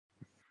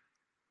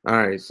All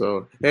right,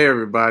 so hey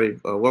everybody,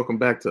 welcome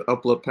back to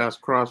Upload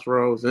Past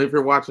Crossroads. And if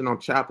you're watching on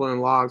Chaplain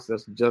Logs,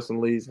 that's Justin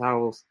Lee's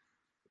house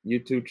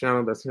YouTube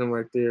channel. That's him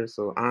right there.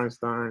 So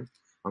Einstein,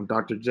 I'm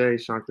Dr. J,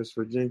 Sean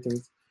Christopher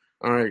Jenkins.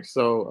 All right,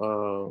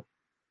 so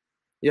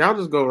yeah, I'll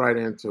just go right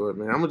into it,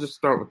 man. I'm gonna just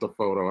start with the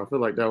photo. I feel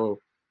like that will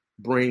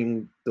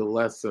bring the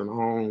lesson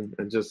home,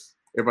 and just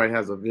everybody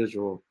has a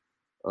visual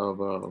of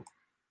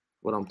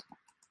what I'm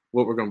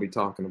what we're gonna be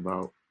talking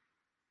about.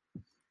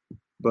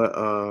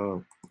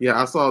 But yeah,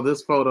 I saw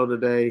this photo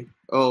today.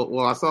 Oh,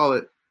 well, I saw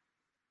it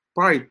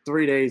probably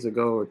 3 days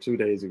ago or 2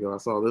 days ago. I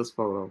saw this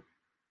photo,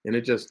 and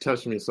it just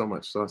touched me so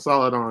much. So I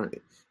saw it on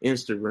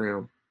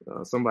Instagram.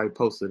 Somebody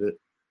posted it,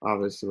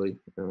 obviously,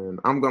 and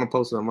I'm gonna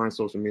post it on my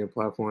social media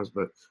platforms.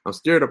 But I'm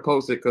scared to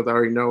post it because I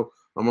already know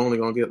I'm only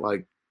gonna get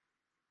like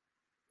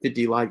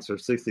 50 likes or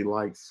 60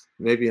 likes,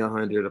 maybe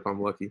 100 if I'm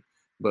lucky.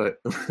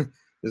 But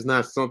it's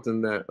not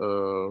something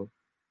that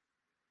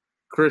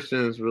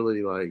Christians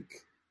really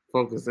like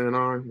focus in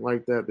on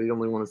like that. They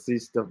only want to see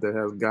stuff that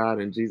has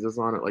God and Jesus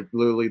on it, like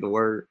literally the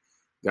word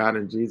God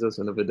and Jesus.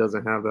 And if it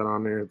doesn't have that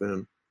on there,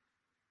 then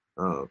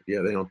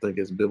yeah, they don't think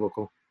it's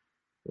biblical,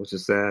 which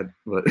is sad.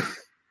 But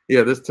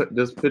yeah, this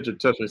picture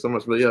touched me so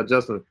much. But yeah,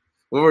 Justin,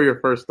 what were your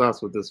first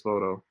thoughts with this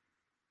photo?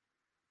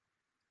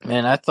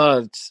 Man, I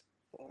thought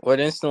what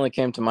instantly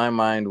came to my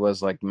mind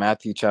was like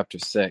Matthew chapter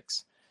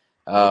 6.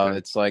 Okay.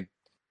 It's like,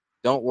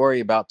 don't worry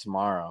about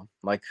tomorrow.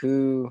 Like,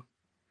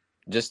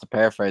 just to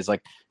paraphrase,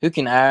 like, who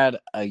can add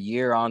a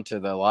year onto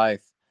their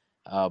life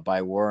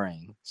by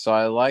worrying? So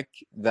I like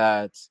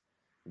that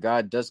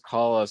God does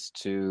call us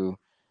to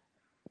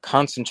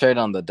concentrate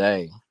on the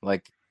day,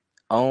 like,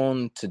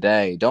 own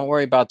today. Don't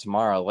worry about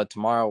tomorrow. Let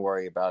tomorrow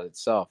worry about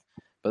itself.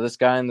 But this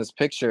guy in this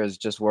picture is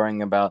just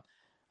worrying about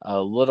a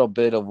little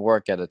bit of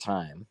work at a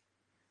time.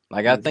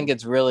 Like, I think Mm-hmm.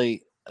 it's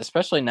really,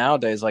 especially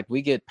nowadays, like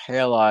we get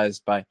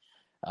paralyzed by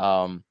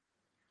um,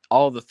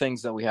 all the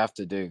things that we have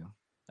to do,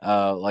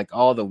 like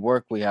all the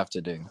work we have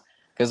to do.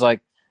 Because,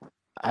 like,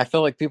 I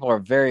feel like people are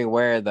very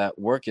aware that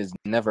work is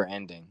never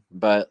ending,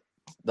 but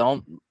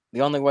the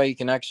only way you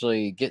can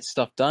actually get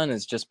stuff done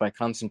is just by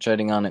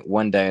concentrating on it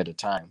one day at a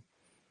time.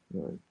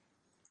 Right.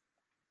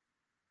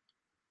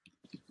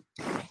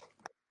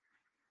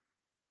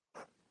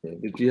 Yeah.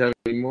 Did you have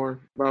any more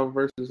Bible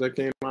verses that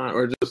came to mind,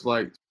 or just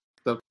like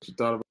stuff that you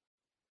thought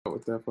about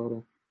with that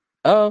photo?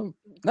 Um,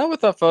 Not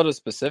with that photo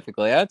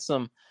specifically. I had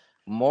some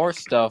more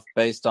stuff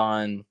based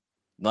on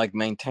like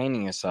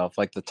maintaining yourself,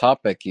 like the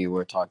topic you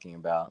were talking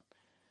about.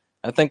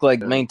 I think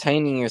like Yeah.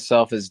 maintaining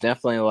yourself is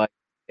definitely like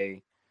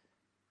a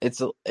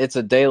it's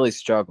a daily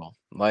struggle.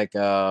 Like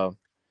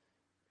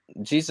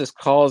Jesus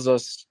calls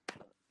us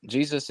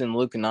Jesus in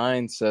Luke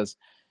 9 says,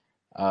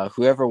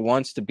 whoever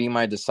wants to be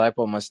my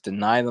disciple must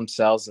deny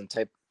themselves and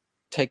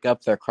take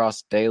up their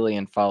cross daily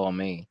and follow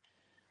me.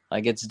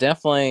 Like it's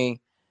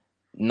definitely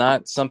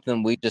not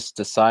something we just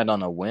decide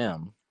on a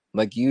whim.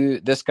 Like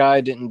this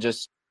guy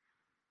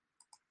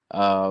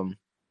um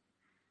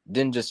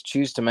didn't just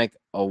choose to make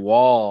a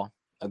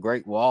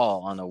great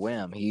wall on a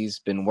whim. He's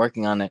been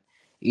working on it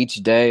each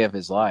day of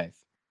his life.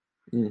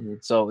 Mm-hmm.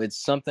 So it's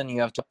something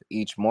you have to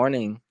each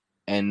morning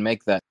and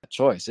make that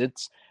choice. And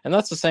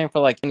that's the same for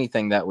like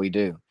anything that we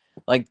do.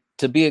 Like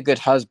to be a good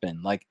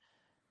husband, like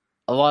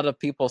a lot of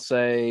people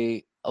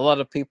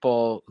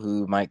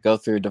who might go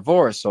through a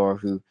divorce or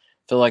who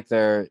feel like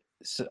they're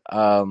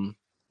um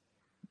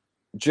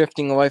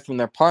drifting away from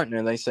their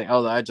partner, they say,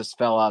 "Oh, I just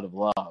fell out of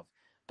love."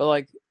 But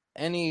like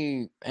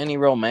any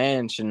real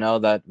man should know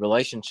that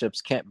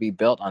relationships can't be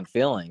built on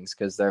feelings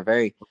because they're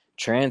very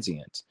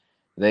transient.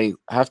 They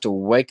have to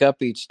wake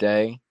up each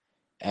day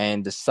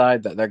and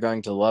decide that they're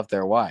going to love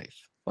their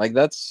wife. Like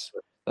that's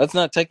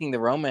not taking the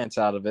romance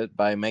out of it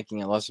by making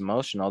it less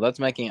emotional. That's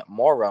making it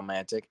more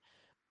romantic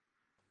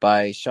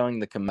by showing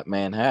the commitment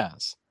man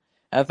has.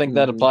 And I think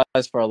that Mm-hmm.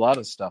 applies for a lot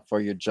of stuff, for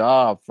your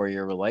job, for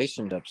your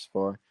relationships,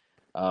 for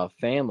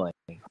family.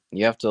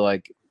 You have to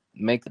like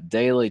make the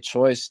daily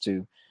choice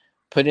to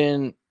put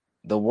in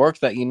the work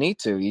that you need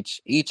to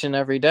each and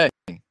every day.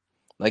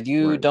 Like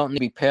you Right. don't need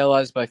to be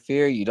paralyzed by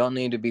fear. You don't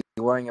need to be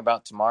worrying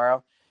about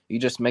tomorrow. You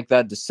just make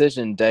that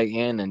decision day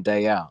in and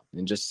day out,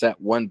 and just set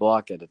one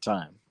block at a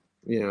time.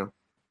 Yeah.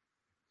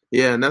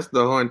 Yeah, and that's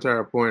the whole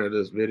entire point of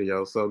this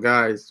video. So,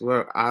 guys,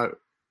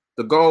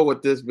 the goal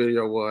with this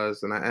video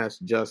was, and I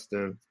asked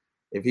Justin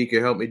if he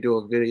could help me do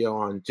a video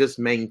on just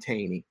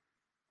maintaining.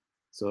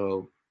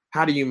 So,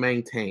 how do you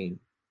maintain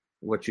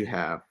what you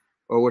have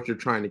or what you're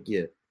trying to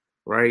get,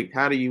 right?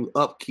 How do you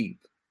upkeep?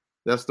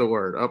 That's the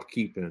word,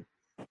 upkeeping.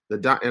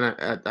 And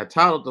I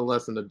titled the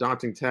lesson "The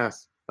Daunting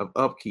Task of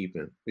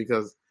Upkeeping"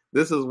 because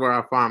this is where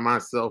I find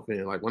myself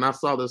in. Like when I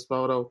saw this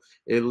photo,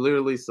 it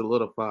literally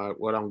solidified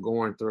what I'm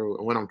going through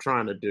and what I'm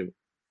trying to do.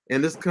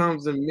 And this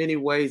comes in many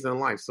ways in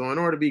life. So in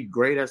order to be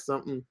great at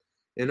something,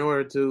 in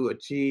order to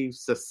achieve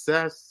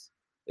success,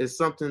 is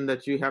something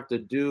that you have to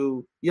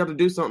do. You have to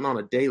do something on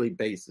a daily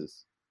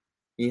basis.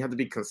 And you have to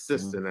be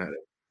consistent Mm-hmm. at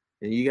it.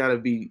 And you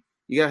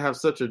gotta have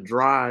such a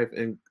drive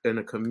and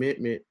a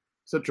commitment,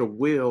 such a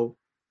will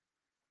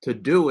to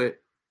do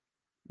it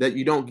that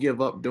you don't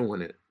give up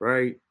doing it,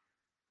 right?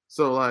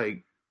 So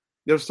like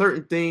there's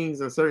certain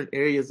things and certain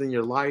areas in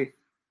your life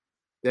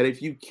that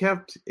if you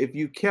kept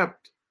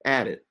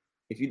at it,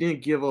 if you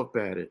didn't give up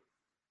at it,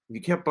 if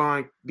you kept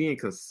on being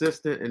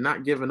consistent and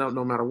not giving up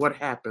no matter what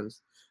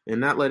happens and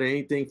not letting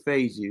anything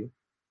phase you,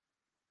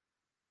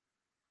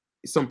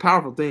 some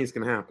powerful things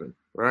can happen,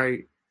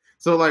 right?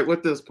 So like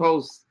with this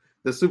post,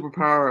 the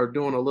superpower of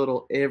doing a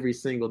little every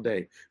single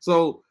day.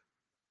 So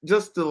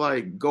just to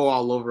like go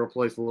all over the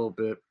place a little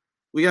bit,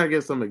 we gotta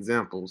get some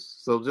examples.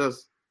 So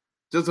just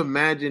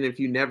imagine if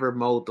you never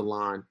mowed the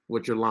lawn,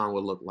 what your lawn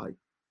would look like.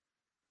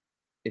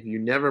 If you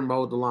never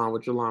mowed the lawn,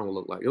 what your lawn would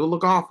look like. It will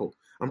look awful.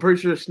 I'm pretty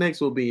sure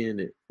snakes will be in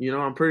it. You know,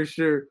 I'm pretty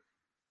sure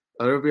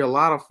there'll be a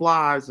lot of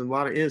flies and a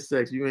lot of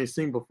insects you ain't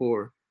seen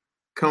before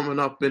coming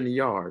up in the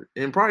yard.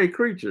 And probably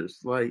creatures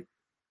like,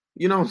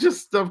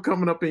 just stuff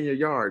coming up in your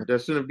yard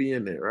that shouldn't be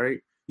in there, right?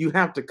 You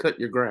have to cut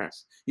your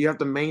grass. You have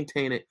to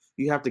maintain it.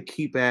 You have to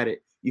keep at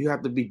it. You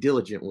have to be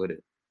diligent with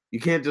it.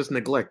 You can't just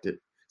neglect it.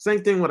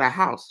 Same thing with a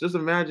house. Just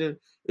imagine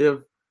if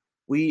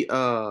we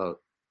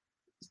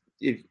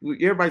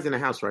everybody's in a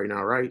house right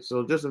now, right?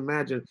 So just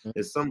imagine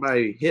if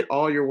somebody hit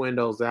all your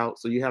windows out,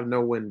 so you have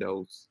no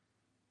windows.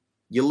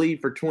 You leave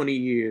for 20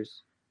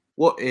 years,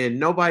 and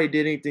nobody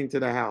did anything to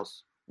the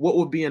house. What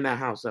would be in that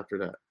house after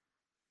that?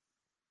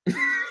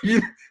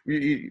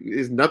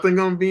 Is nothing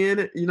gonna be in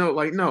it?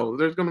 Like no,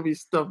 there's gonna be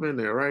stuff in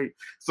there, right?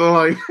 So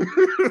like,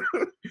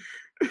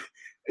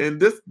 and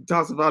this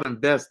talks about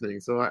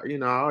investing. So I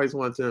always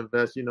want to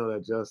invest. You know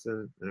that,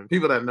 Justin, and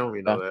people that know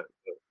me know that.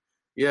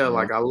 Yeah, Yeah.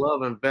 like I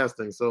love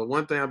investing. So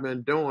one thing I've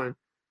been doing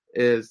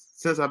is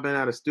since I've been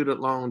out of student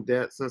loan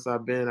debt, since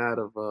I've been out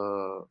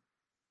of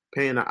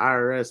paying the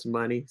IRS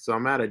money, so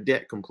I'm out of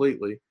debt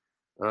completely.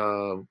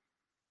 Um,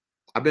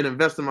 I've been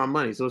investing my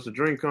money, so it's a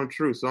dream come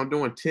true. So I'm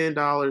doing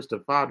 $10 to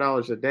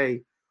 $5 a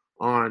day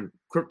on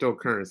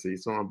cryptocurrency.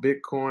 So on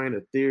Bitcoin,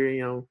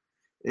 Ethereum,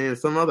 and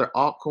some other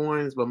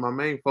altcoins, but my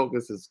main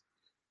focus is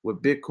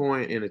with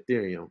Bitcoin and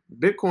Ethereum.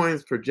 Bitcoin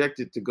is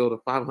projected to go to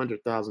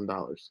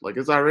 $500,000. Like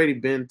it's already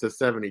been to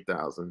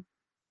 70,000,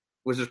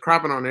 which is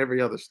cropping on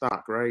every other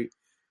stock, right?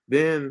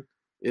 Then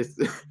it's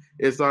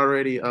it's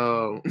already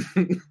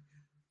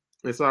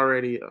it's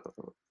already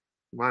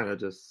Maya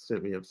just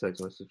sent me a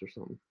text message or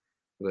something,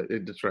 but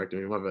it distracted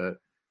me. My bad.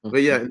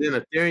 But yeah, and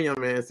then Ethereum,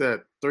 man, it's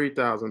at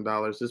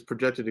 $3,000. It's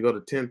projected to go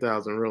to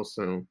 10,000 real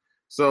soon.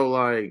 So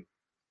like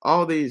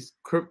all these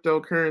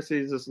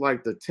cryptocurrencies, it's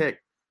like the tech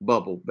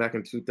bubble back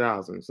in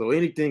 2000. So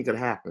anything could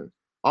happen.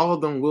 All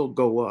of them will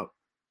go up,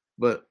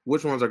 but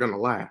which ones are gonna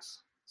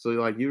last? So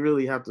like you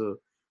really have to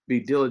be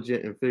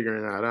diligent in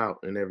figuring that out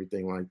and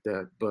everything like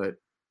that. But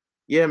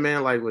yeah,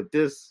 man, like with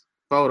this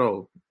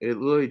photo, it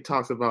really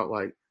talks about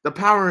like the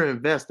power of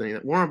investing.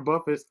 Warren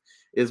Buffett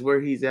is where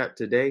he's at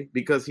today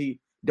because he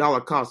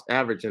dollar cost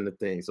averaging the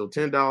thing. So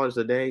 $10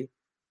 a day,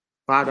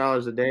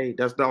 $5 a day,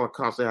 that's dollar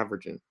cost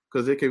averaging.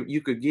 Because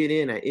you could get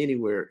in at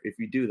anywhere if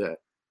you do that.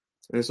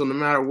 And so no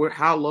matter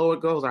how low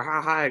it goes or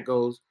how high it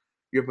goes,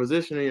 you're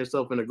positioning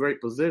yourself in a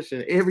great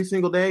position every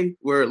single day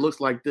where it looks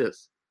like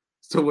this.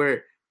 So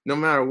where no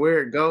matter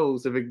where it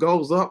goes, if it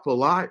goes up a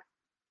lot,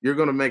 you're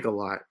gonna make a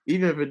lot.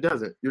 Even if it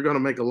doesn't, you're gonna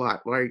make a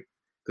lot, right?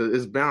 Because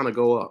it's bound to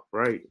go up,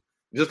 right?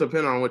 Just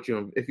depending on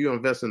if you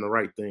invest in the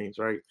right things,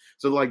 right?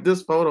 So like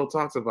this photo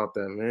talks about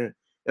that, man.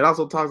 It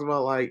also talks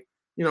about like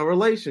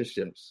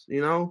relationships.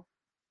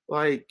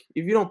 Like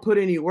if you don't put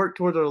any work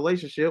towards a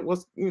relationship,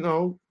 what's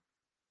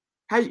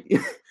how you,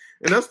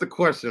 and that's the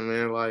question,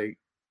 man. Like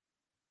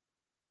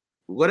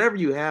whatever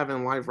you have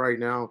in life right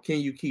now, can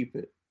you keep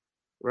it?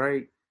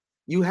 Right?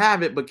 You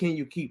have it, but can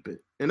you keep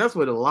it? And that's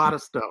with a lot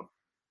of stuff.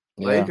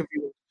 Like it Yeah. could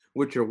be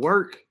with your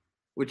work,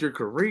 with your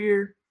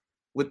career,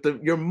 with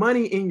your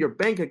money in your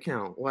bank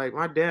account. Like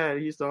my dad,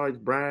 he used to always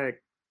brag.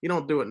 He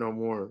don't do it no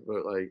more,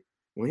 but like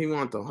when he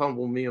wanted to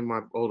humble me and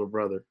my older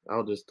brother,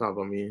 I'll just talk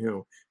about me and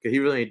him because he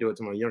really ain't do it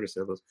to my younger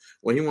siblings.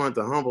 When he wanted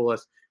to humble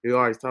us, he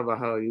always talk about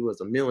how he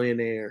was a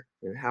millionaire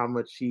and how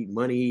much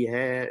money he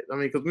had. I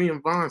mean, because me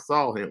and Vaughn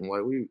saw him,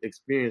 like we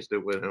experienced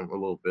it with him a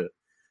little bit.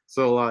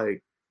 So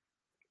like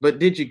but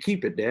did you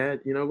keep it,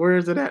 Dad? Where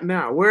is it at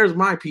now? Where's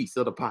my piece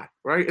of the pie?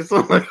 Right? It's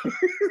so like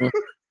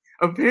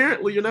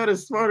apparently you're not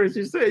as smart as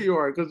you say you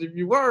are. Because if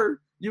you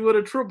were, you would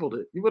have tripled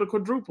it. You would have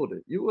quadrupled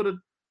it. You would have,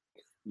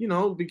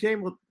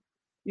 became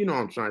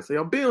I'm trying to say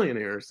a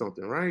billionaire or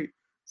something, right?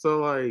 So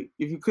like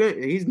if you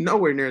couldn't, he's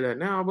nowhere near that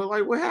now. But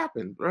like, what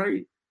happened,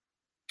 right?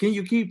 Can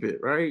you keep it,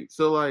 right?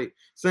 So like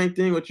same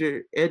thing with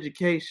your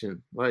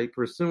education, like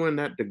pursuing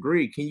that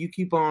degree. Can you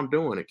keep on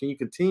doing it? Can you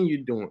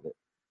continue doing it,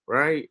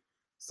 right?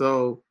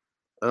 So,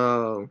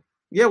 uh,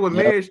 yeah, with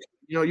Yeah. marriage,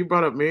 you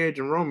brought up marriage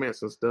and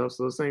romance and stuff,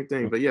 so the same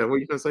thing. But yeah, were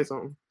you gonna say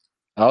something?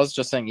 I was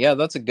just saying, yeah,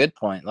 that's a good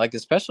point. Like,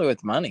 especially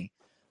with money.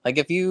 Like,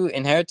 if you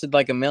inherited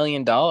like $1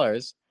 million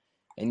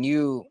and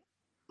you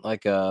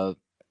like and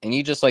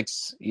you just like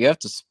you have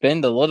to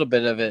spend a little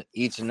bit of it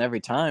each and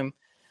every time,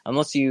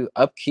 unless you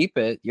upkeep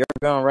it, you're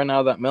gonna run out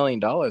of that $1 million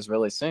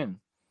really soon.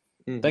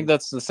 I think Mm-hmm.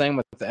 that's the same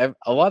with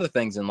a lot of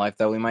things in life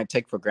that we might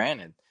take for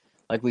granted.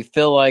 Like we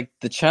feel like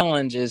the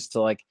challenge is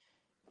to like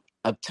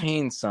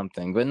obtain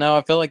something, but no,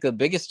 I feel like the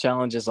biggest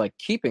challenge is like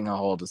keeping a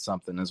hold of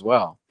something as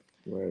well.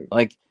 Right.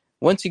 Like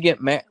once you get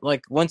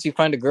like once you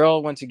find a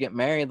girl, once you get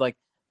married, like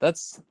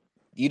that's,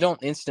 you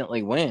don't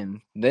instantly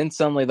win. Then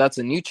suddenly that's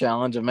a new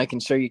challenge of making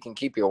sure you can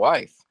keep your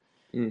wife.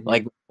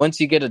 Like once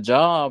you get a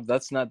job,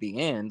 that's not the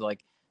end.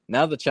 Like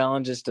now the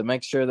challenge is to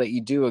make sure that you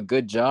do a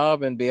good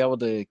job and be able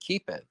to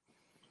keep it.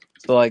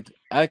 So like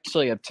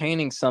actually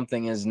obtaining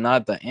something is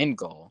not the end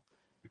goal,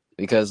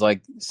 because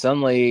like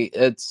suddenly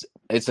it's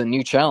a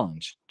new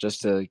challenge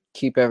just to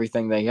keep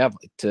everything that you have,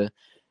 to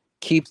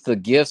keep the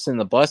gifts and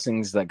the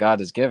blessings that God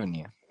has given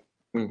you.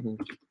 Mm-hmm.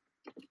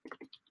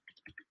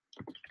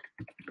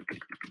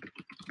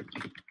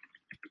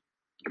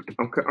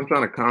 I'm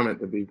trying to comment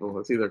to people.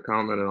 It's either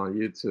commented on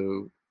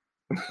YouTube.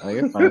 Oh,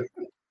 you're fine.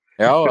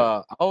 Here,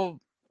 I'll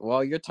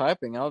while you're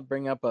typing, I'll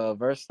bring up a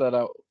verse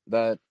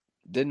that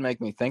did make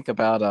me think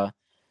about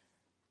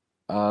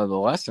the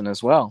lesson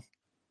as well.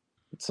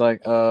 It's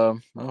like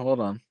hold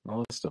on,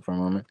 I'll list it for a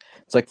moment.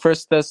 It's like 1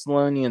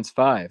 Thessalonians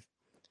 5.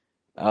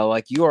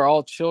 Like you are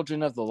all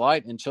children of the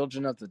light and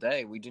children of the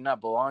day. We do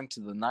not belong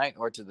to the night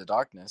or to the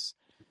darkness.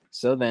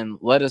 So then,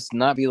 let us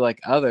not be like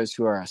others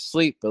who are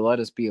asleep, but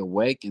let us be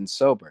awake and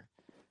sober.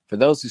 For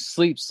those who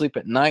sleep, sleep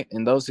at night,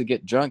 and those who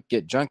get drunk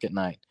at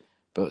night.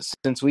 But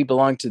since we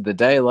belong to the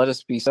day, let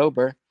us be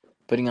sober,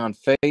 putting on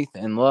faith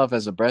and love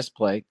as a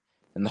breastplate,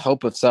 and the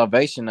hope of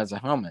salvation as a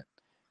helmet.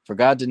 For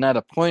God did not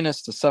appoint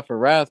us to suffer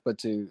wrath, but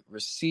to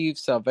receive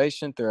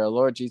salvation through our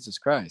Lord Jesus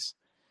Christ.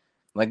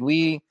 Like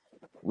we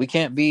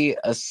can't be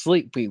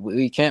asleep.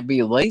 We can't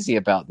be lazy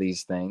about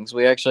these things.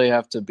 We actually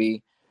have to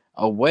be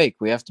awake.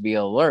 We have to be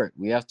alert.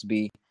 We have to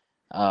be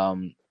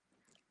on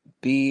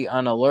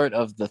alert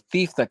of the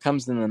thief that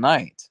comes in the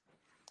night.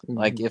 Mm-hmm.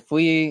 Like if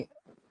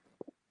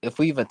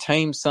we've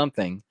attained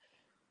something,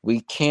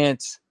 we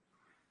can't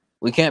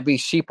be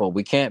sheeple.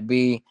 We can't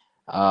be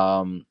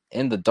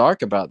in the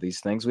dark about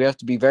these things. We have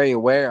to be very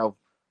aware of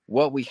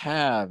what we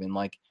have and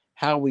like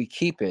how we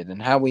keep it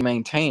and how we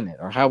maintain it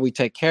or how we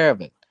take care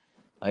of it.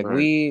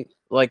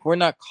 Like we're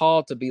not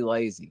called to be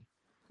lazy.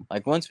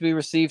 Like once we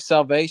receive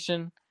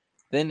salvation,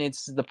 then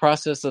it's the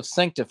process of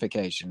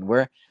sanctification.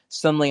 We're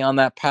suddenly on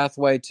that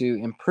pathway to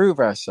improve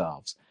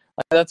ourselves.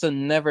 Like that's a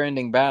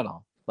never-ending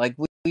battle. Like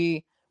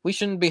we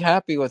shouldn't be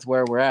happy with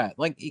where we're at.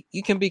 Like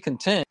you can be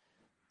content,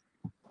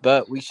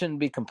 but we shouldn't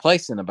be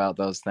complacent about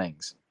those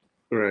things.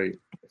 Right.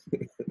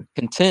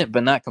 Content,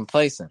 but not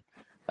complacent.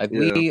 Like Yeah.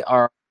 we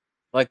are,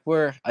 like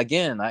we're,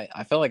 again,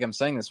 I feel like I'm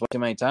saying this way too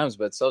many times,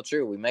 but it's so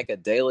true. We make a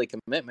daily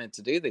commitment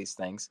to do these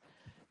things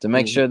to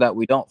make sure that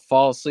we don't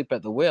fall asleep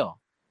at the wheel.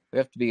 We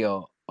have to be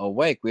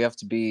awake. We have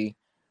to be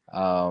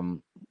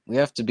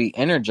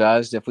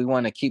energized if we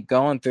want to keep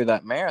going through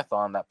that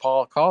marathon that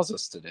Paul calls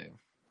us to do.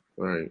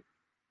 Right.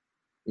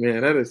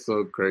 Man, that is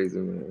so crazy,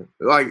 man.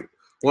 Like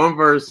one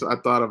verse I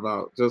thought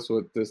about just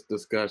with this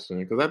discussion,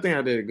 because I think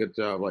I did a good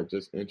job, like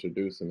just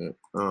introducing it.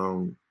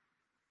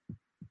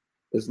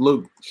 It's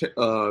Luke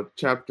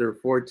chapter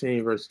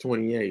 14, verse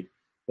 28.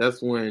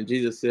 That's when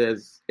Jesus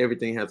says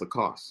everything has a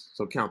cost.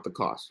 So count the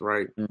cost,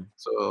 right?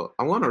 So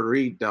I want to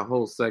read that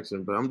whole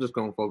section, but I'm just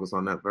going to focus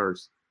on that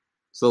verse.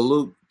 So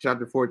Luke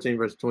chapter 14,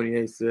 verse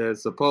 28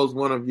 says, suppose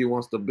one of you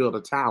wants to build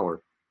a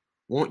tower.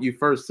 Won't you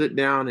first sit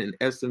down and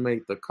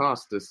estimate the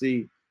cost to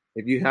see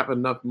if you have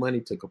enough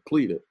money to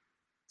complete it?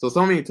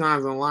 So many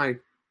times in life,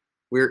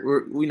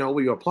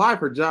 we apply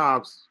for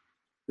jobs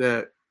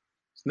that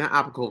it's not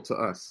applicable to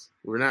us.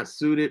 We're not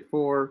suited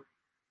for,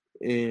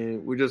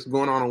 and we're just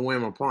going on a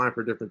whim applying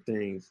for different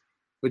things.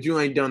 But you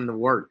ain't done the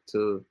work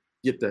to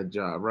get that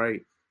job,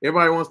 right?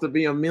 Everybody wants to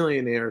be a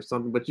millionaire or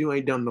something, but you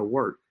ain't done the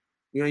work.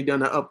 You ain't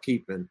done the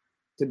upkeeping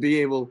to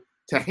be able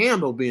to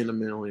handle being a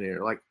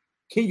millionaire. Like,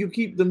 can you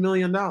keep the $1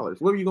 million?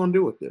 What are you gonna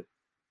do with it?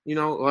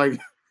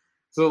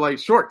 Like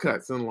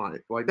shortcuts in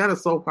life. Like that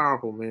is so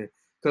powerful, man.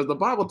 Because the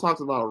Bible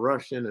talks about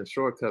rushing and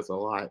shortcuts a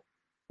lot.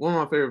 One of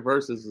my favorite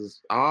verses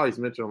is I always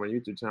mention on my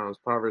YouTube channel is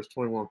Proverbs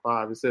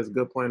 21:5. It says,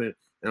 "Good planning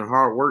and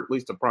hard work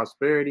leads to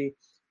prosperity,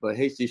 but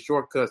hasty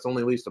shortcuts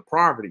only leads to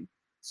poverty."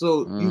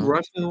 So you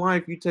rush in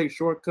life, you take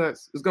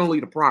shortcuts, it's gonna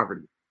lead to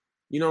poverty.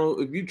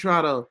 If you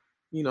try to,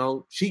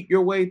 cheat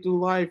your way through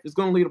life, it's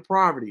gonna lead to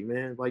poverty,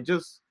 man. Like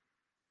just,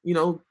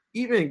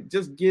 even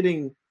just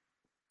getting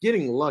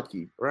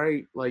lucky,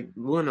 right? Like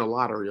winning a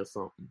lottery or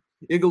something.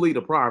 It could lead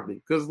to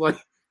poverty because like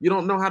you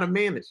don't know how to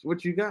manage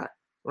what you got,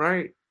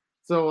 right?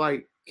 So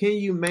like, can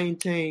you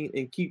maintain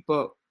and keep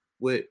up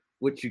with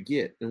what you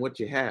get and what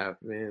you have,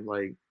 man?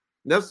 Like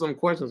that's some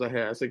questions I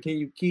had. I said, can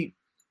you keep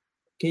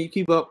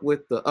up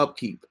with the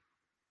upkeep?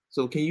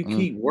 So can you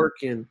keep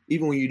working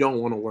even when you don't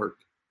want to work,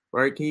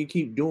 right? Can you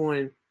keep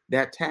doing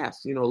that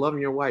task?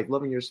 Loving your wife,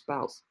 loving your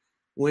spouse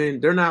when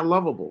they're not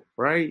lovable,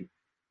 right?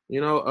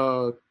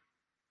 You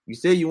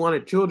say you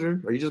wanted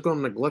children. Are you just going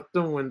to neglect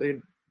them when they,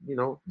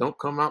 don't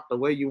come out the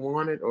way you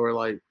want it, or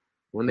like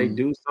when they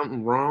do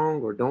something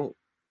wrong or don't,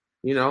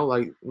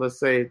 like let's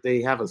say if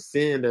they have a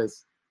sin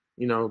that's,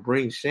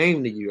 brings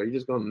shame to you, are you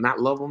just going to not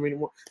love them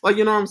anymore? Like,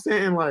 you know what I'm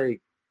saying? Like,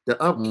 The Mhm.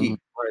 upkeep,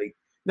 like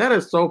that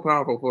is so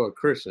powerful for a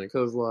Christian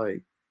because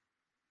like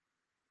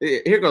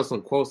here goes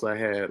some quotes I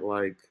had.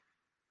 Like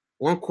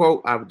one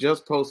quote I've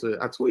just posted,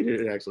 I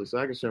tweeted it actually, so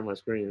I can share my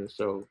screen and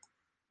show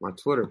my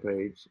Twitter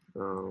page.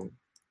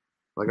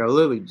 Like I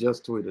literally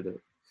just tweeted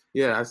it.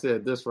 Yeah, I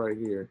said this right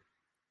here.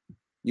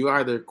 You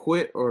either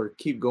quit or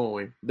keep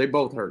going. They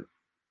both hurt,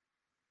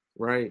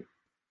 right?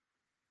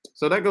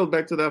 So that goes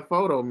back to that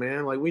photo,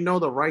 man. Like we know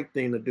the right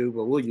thing to do,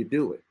 but will you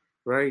do it?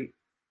 Right?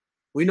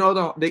 We know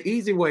the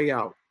easy way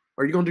out.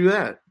 Are you gonna do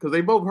that? Because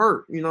they both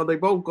hurt. You know, they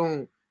both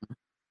gonna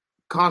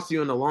cost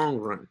you in the long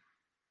run.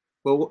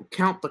 But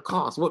count the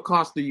cost. What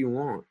cost do you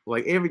want?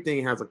 Like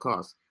everything has a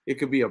cost. It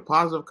could be a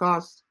positive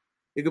cost.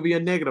 It could be a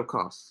negative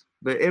cost.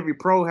 But every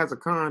pro has a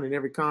con, and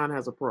every con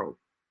has a pro,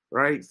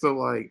 right? So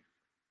like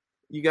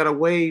you gotta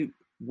weigh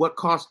what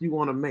cost you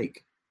want to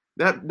make.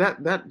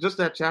 That just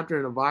that chapter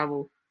in the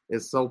Bible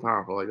is so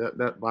powerful. Like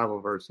that Bible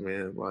verse,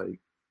 man. Like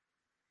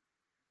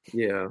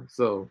yeah.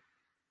 So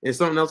and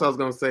something else I was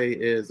gonna say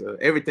is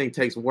everything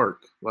takes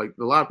work. Like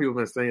a lot of people have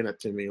been saying that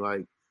to me.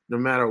 Like no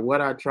matter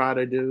what I try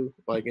to do,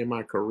 like in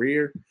my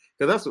career,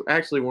 because that's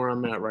actually where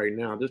I'm at right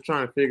now. Just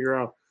trying to figure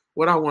out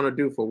what I want to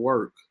do for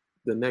work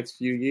the next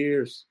few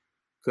years.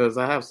 Because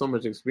I have so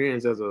much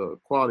experience as a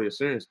quality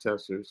assurance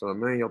tester, so a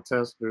manual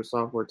tester,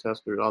 software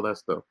tester, all that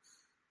stuff.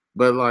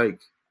 But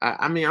like,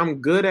 I mean,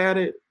 I'm good at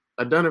it.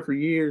 I've done it for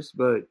years,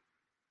 but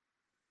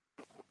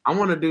I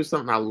want to do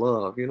something I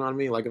love. You know what I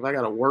mean? Like if I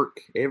got to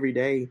work every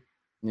day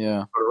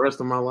Yeah. for the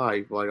rest of my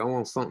life. Like I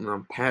want something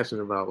I'm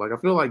passionate about. Like I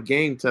feel like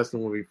game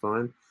testing would be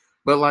fun,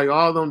 but like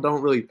all of them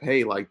don't really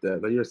pay like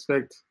that. They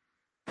expect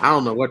I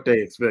don't know what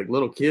they expect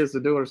little kids to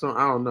do or something.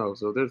 I don't know.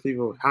 So there's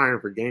people hiring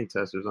for game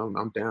testers. I'm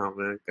down,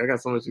 man. I got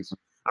so much.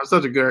 I'm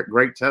such a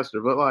great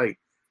tester, but like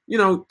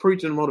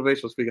preaching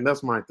motivational speaking,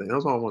 that's my thing.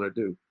 That's what I want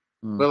to do.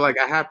 Mm. But like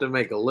I have to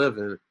make a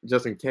living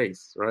just in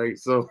case, right?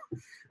 So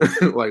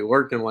like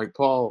working like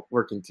Paul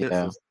working tents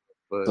Yeah. and stuff.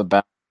 But The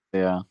balance.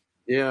 Yeah.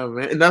 yeah,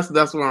 man, and that's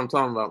what I'm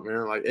talking about,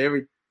 man. Like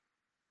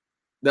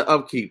the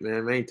upkeep,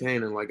 man,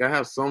 maintaining. Like I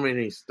have so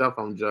many stuff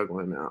I'm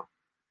juggling now,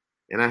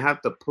 and I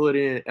have to put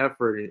in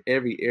effort in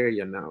every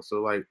area now.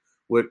 So like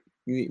with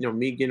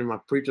me getting my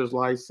preacher's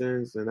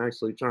license and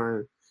actually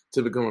trying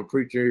to become a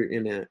preacher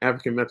in an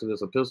African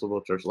Methodist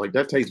Episcopal church, like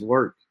that takes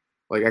work.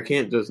 Like I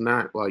can't just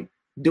not like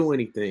do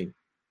anything.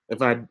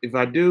 If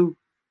I do,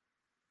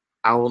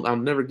 I'll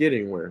never get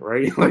anywhere,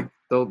 right? Like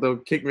they'll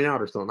kick me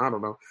out or something. I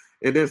don't know.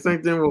 And then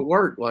same thing with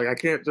work. Like I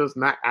can't just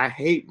not. I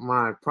hate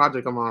my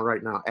project I'm on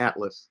right now,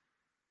 Atlas.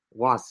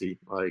 WASI.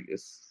 Like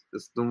it's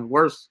the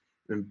worst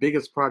and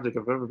biggest project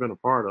I've ever been a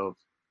part of.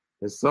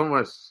 It's so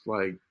much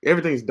like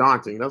everything's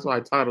daunting. That's why I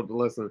titled the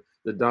lesson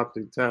 "The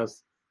Daunting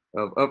Test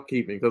of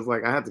Upkeeping" because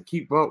like I had to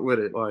keep up with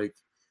it. Like,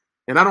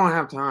 and I don't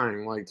have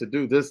time like to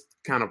do this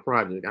kind of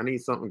project. I need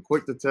something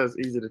quick to test,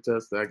 easy to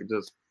test that I could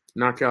just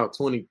knock out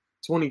 20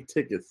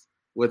 tickets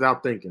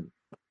without thinking.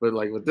 But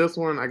like with this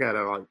one, I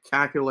gotta like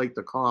calculate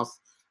the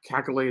cost,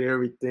 calculate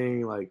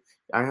everything. Like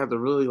I have to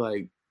really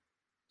like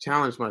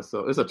challenge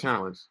myself. It's a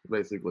challenge,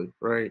 basically,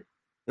 right?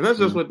 And that's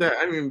just Mm. with that.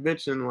 I didn't even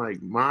mention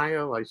like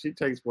Maya, like she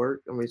takes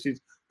work. I mean,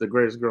 she's the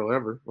greatest girl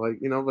ever, like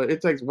but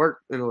it takes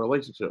work in a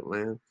relationship,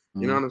 man.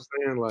 You know Mm. what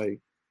I'm saying? Like,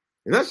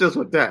 and that's just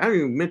with that. I didn't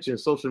even mention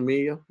social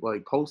media,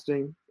 like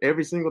posting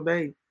every single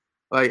day.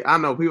 Like, I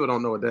know people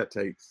don't know what that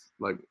takes.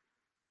 Like,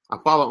 I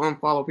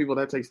unfollow people.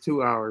 That takes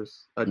 2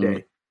 hours a Mm.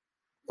 day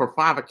for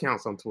 5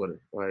 accounts on Twitter.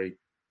 Like,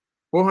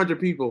 400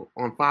 people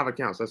on 5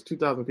 accounts. That's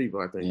 2,000 people,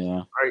 I think.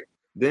 Yeah. Right?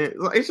 Then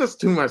like, it's just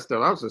too much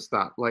stuff. I'll just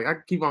stop. Like I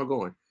keep on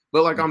going,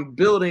 but like I'm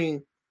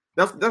building.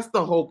 That's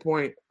the whole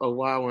point of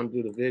why I want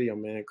to do the video,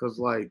 man. Because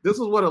like this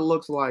is what it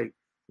looks like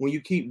when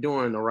you keep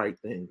doing the right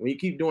thing. When you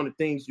keep doing the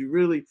things you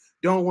really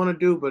don't want to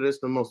do, but it's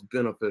the most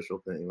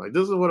beneficial thing. Like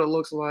this is what it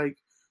looks like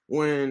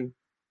when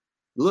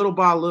little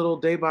by little,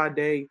 day by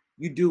day,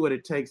 you do what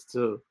it takes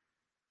to,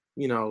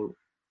 you know,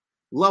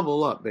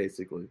 level up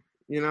basically.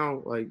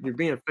 Like you're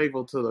being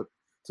faithful to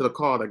the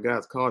call that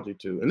God's called you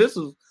to. And this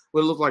is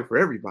what it looks like for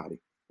everybody,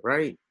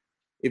 right?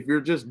 If you're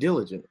just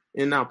diligent.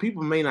 And now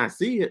people may not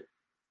see it,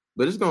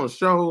 but it's gonna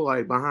show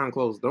like behind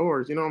closed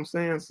doors, you know what I'm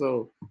saying?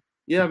 So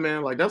yeah,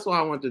 man, like that's why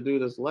I want to do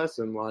this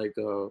lesson. Like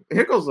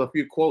here goes a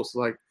few quotes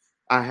like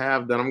I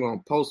have that I'm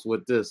gonna post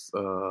with this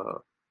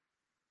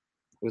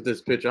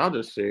picture. I'll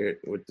just share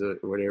it with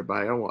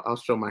everybody. I'll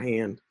show my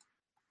hand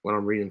what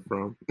I'm reading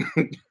from.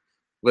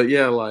 But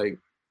yeah, like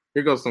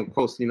here goes some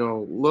quotes.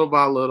 Little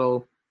by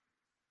little,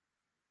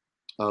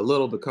 a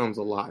little becomes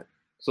a lot.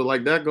 So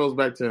like that goes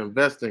back to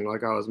investing,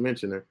 like I was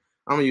mentioning.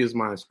 I'm gonna use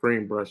my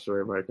screen brush so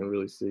everybody can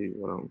really see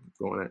what I'm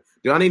going at.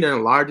 Do I need to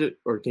enlarge it,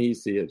 or can you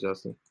see it,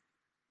 Justin?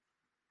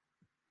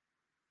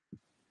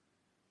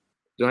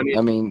 Do I need?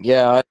 I mean,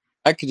 yeah,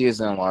 I could use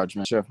an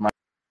enlargement. Sure, if my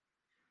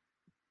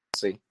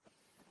see.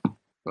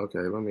 Okay,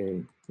 let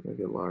me make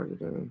it larger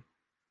then.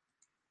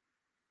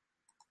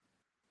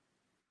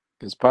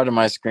 Because part of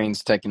my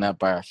screen's taken up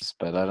by our,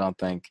 but I don't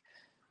think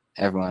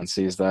everyone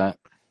sees that.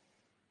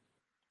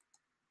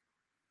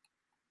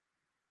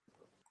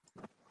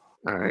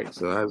 All right,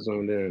 so I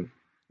zoomed in.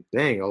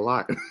 Dang, a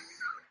lot.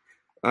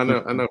 I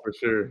know for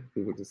sure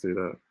people can see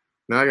that.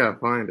 Now I gotta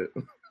find it.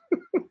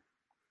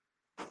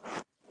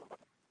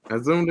 I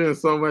zoomed in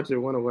so much it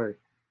went away.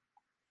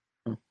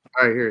 All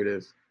right, here it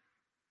is.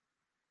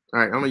 All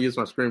right, I'm gonna use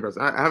my screen brush.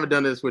 I haven't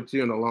done this with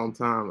you in a long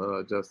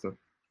time, Justin.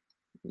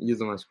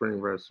 Using my screen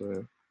brush,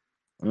 man.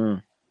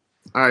 Mm.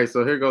 All right,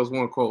 so here goes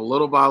one quote.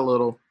 Little by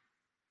little,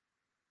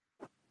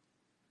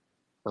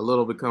 a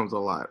little becomes a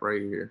lot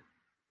right here.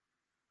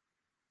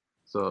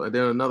 So, and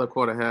then another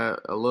quote I had,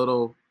 a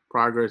little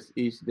progress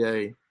each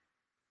day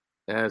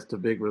adds to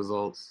big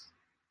results.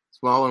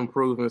 Small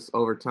improvements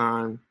over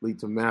time lead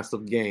to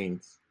massive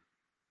gains,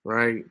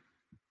 right?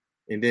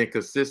 And then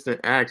consistent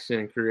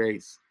action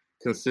creates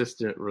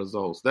consistent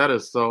results. That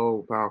is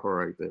so powerful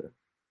right there.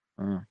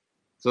 Mm.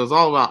 So it's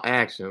all about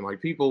action. Like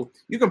people,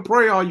 you can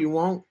pray all you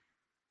want.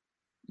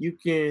 You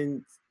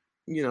can,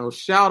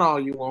 shout all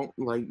you want.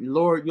 Like,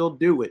 Lord, you'll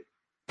do it.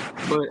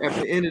 But at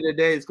the end of the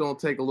day, it's going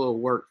to take a little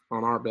work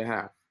on our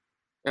behalf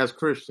as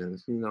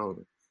Christians,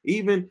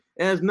 even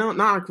as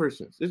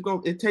non-Christians.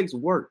 It takes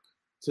work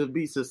to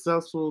be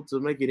successful, to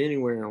make it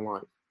anywhere in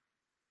life.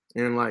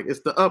 And like,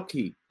 it's the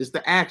upkeep, it's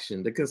the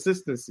action, the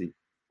consistency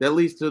that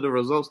leads to the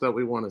results that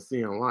we want to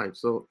see in life.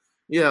 So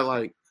yeah,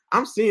 like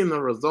I'm seeing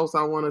the results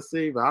I want to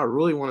see, but I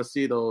really want to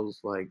see those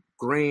like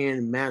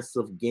grand,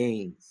 massive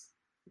gains,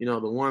 the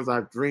ones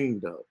I've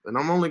dreamed of. And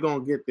I'm only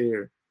going to get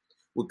there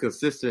with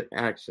consistent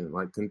action,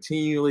 like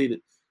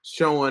continually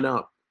showing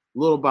up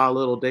little by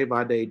little, day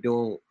by day,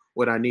 doing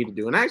what I need to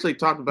do. And I actually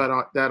talked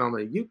about that on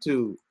a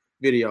YouTube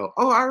video.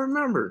 Oh, I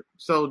remember.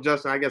 So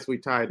Justin, I guess we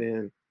tied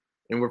in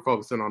and we're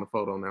focusing on the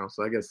photo now.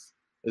 So I guess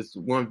it's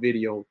one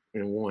video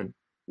in one,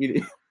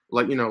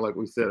 like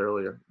we said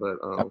earlier. But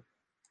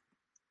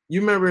you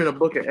remember in the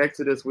book of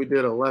Exodus, we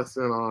did a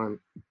lesson on,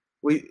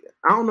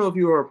 I don't know if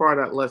you were a part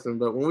of that lesson,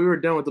 but when we were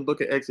done with the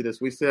book of Exodus,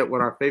 we said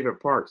what our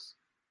favorite parts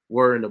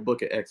were in the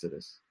book of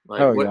Exodus.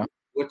 Like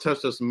what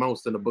touched us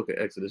most in the book of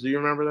Exodus. Do you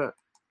remember that?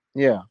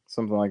 Yeah,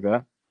 something like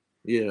that.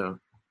 Yeah.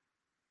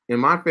 And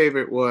my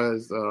favorite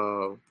was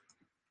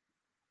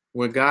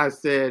when God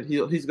said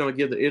he's going to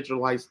give the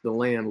Israelites the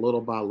land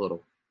little by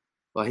little.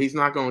 Like he's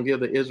not going to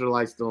give the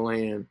Israelites the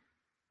land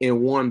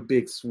in one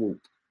big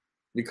swoop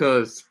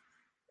because,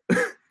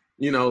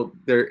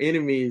 their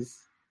enemies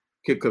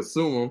could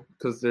consume them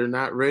because they're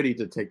not ready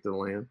to take the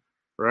land,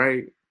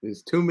 right?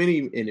 There's too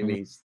many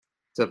enemies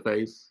to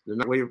face. They're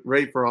not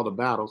ready for all the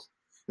battles.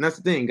 And that's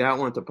the thing. God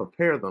wanted to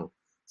prepare them.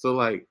 So,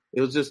 like,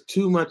 it was just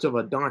too much of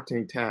a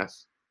daunting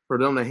task for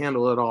them to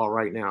handle it all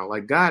right now.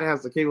 Like, God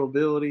has the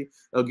capability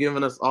of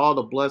giving us all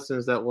the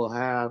blessings that we'll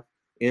have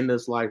in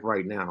this life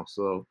right now.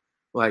 So,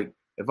 like,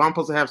 if I'm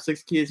supposed to have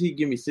 6 kids, He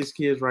give me 6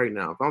 kids right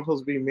now. If I'm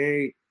supposed to be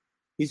married,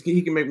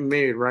 He can make me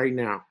married right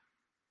now.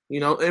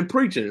 And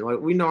preaching.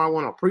 Like, we know I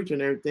want to preach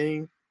and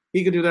everything.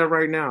 He could do that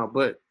right now.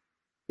 But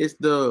it's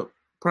the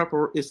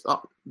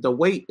the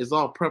weight is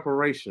all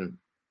preparation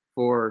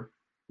for,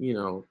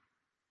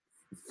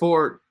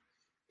 for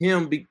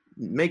Him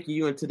making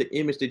you into the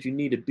image that you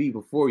need to be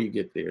before you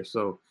get there.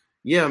 So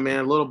yeah,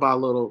 man, little by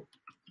little,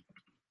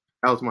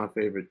 that was my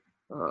favorite.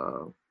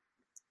 Yeah,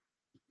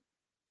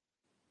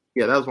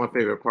 that was my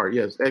favorite part.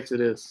 Yes,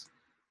 Exodus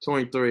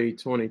 23,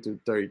 20 through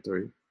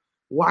 33.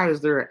 Why is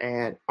there an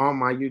ad on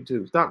my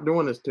YouTube? Stop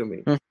doing this to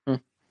me.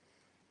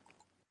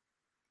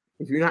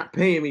 If you're not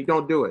paying me,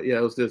 don't do it. Yeah,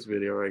 it was this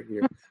video right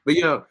here. But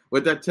yeah,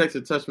 with that text,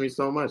 it touched me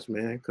so much,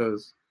 man.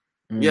 Because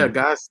yeah,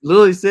 guys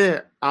literally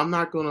said, y'all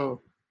not gonna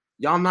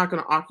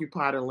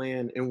occupy the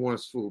land in one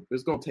swoop.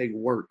 It's gonna take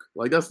work.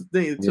 Like that's the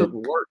thing. It took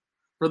work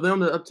for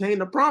them to obtain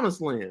the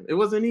promised land. It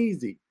wasn't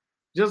easy.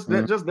 Just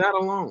that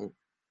alone.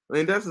 I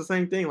mean, that's the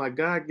same thing. Like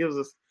God gives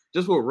us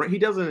just what He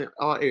does it in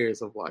all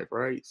areas of life,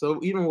 right? So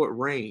even with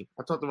rain,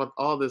 I talked about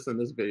all this in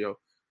this video.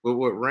 But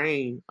with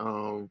rain,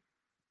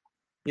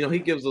 He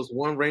gives us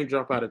one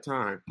raindrop at a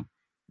time.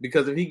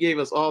 Because if He gave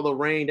us all the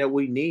rain that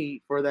we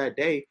need for that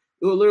day,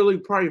 it would literally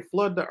probably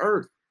flood the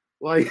earth.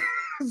 Like,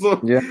 so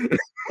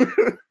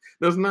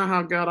that's not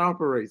how God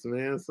operates,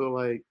 man. So,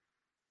 like,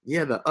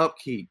 yeah, the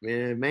upkeep,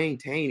 man,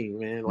 maintaining,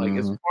 man, like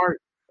it's part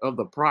of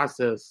the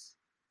process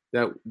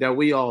that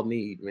we all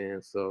need,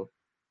 man. So,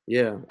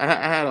 yeah, I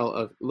had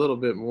a little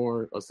bit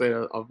more to say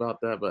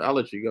about that, but I'll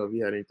let you go if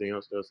you had anything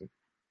else, Justin.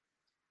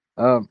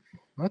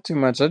 Not too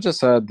much. I just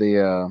had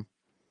the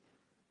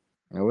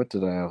what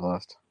did I have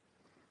left?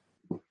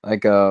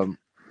 Like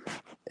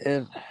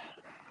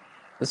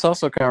this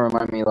also kind of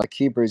remind me like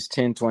Hebrews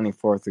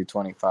 10:24 through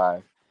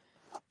 25.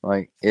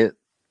 Like it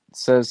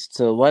says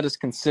to let us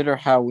consider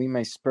how we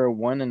may spur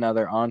one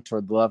another on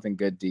toward love and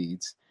good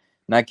deeds,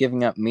 not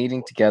giving up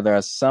meeting together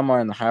as some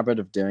are in the habit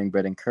of doing,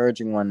 but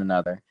encouraging one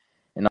another,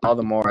 and all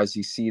the more as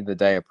you see the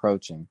day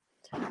approaching.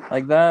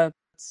 Like that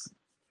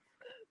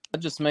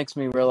just makes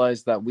me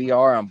realize that we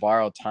are on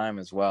borrowed time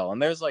as well.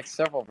 And there's like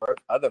several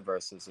other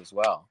verses as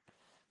well.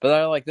 But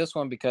I like this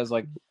one because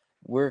like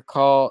we're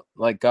called,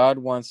 like God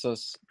wants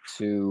us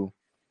to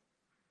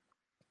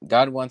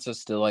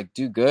like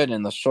do good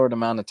in the short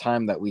amount of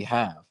time that we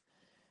have.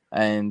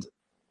 And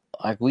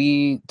like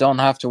we don't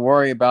have to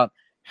worry about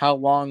how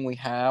long we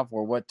have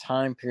or what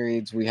time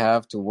periods we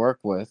have to work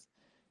with.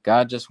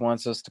 God just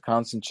wants us to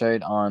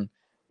concentrate on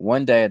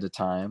one day at a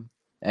time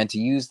and to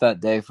use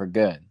that day for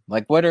good.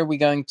 Like, what are we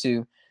going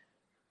to,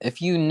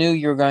 if you knew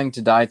you're going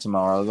to die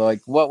tomorrow,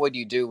 like, what would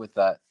you do with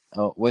that,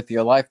 with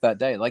your life that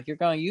day? Like, you're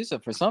going to use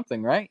it for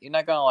something, right? You're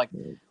not going to,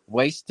 like,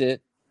 waste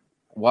it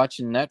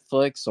watching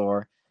Netflix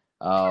or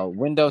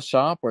Windows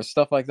Shop or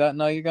stuff like that.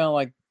 No, you're going to,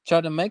 like, try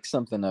to make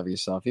something of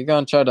yourself. You're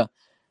going to try to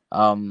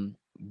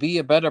be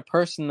a better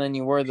person than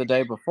you were the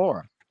day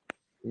before.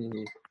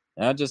 Mm-hmm.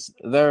 And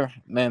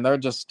there are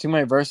just too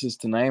many verses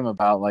to name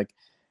about, like,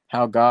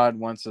 how God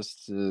wants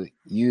us to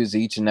use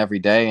each and every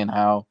day, and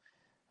how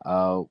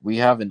we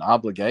have an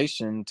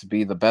obligation to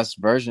be the best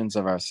versions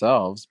of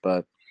ourselves.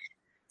 But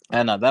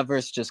and that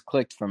verse just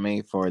clicked for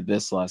me for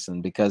this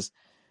lesson, because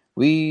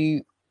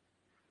we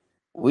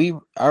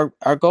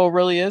our goal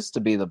really is to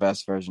be the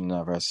best version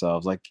of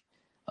ourselves. Like,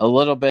 a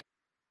little bit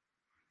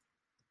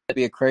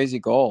be a crazy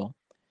goal,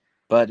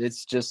 but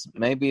it's just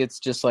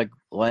like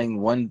laying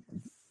one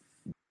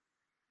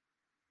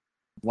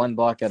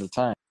block at a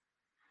time.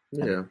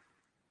 Yeah.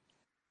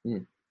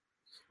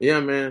 Yeah,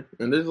 man.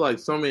 And there's like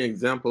so many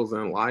examples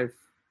in life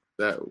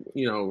that,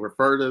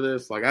 refer to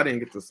this. Like, I didn't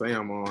get to say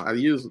them all. I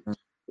use,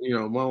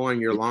 mowing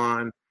your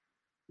lawn,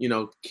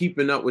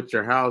 keeping up with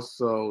your house.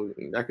 So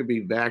that could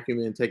be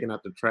vacuuming, taking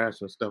out the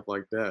trash and stuff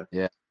like that.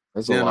 Yeah,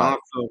 there's a Then lot.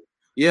 also,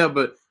 yeah,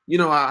 but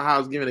how I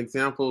was giving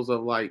examples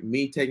of like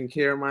me taking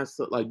care of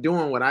myself, like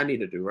doing what I need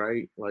to do,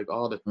 right? Like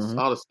all the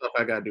stuff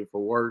I gotta do for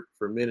work,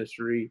 for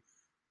ministry,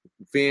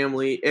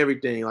 family,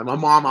 everything. Like my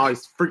mom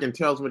always freaking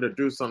tells me to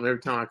do something every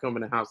time I come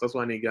in the house. That's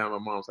why I need to get out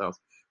of my mom's house,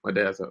 my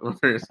dad's house, my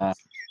parents' house.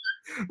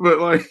 But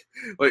like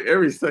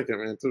every second,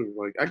 man, too.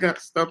 Like I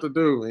got stuff to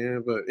do,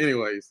 man. But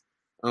anyways,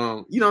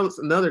 it's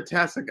another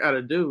task I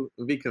gotta do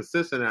and be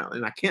consistent at,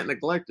 and I can't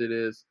neglect it.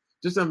 Is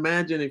just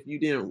imagine if you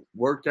didn't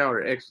work out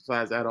or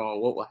exercise at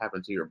all, what will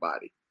happen to your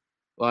body?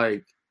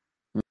 Like,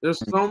 there's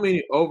so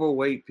many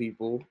overweight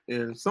people,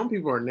 and some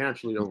people are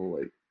naturally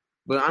overweight.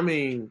 But I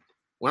mean,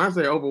 when I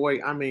say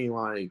overweight, I mean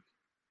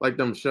like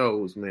them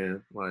shows,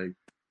 man. Like,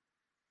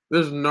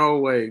 there's no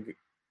way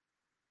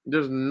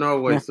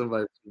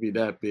somebody should be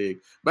that big.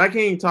 But I can't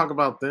even talk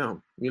about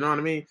them. You know what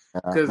I mean?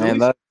 Because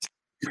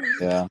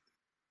yeah.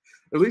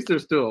 At least they're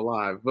still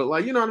alive. But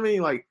like, you know what I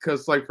mean? Like,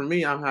 because like for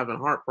me, I'm having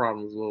heart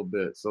problems a little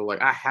bit, so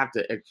like I have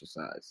to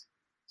exercise.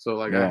 So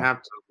like I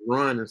have to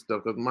run and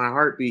stuff because my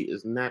heartbeat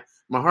is not.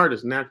 My heart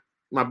is not.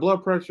 My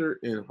blood pressure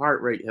and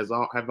heart rate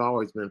have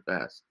always been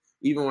fast,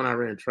 even when I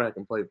ran track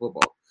and played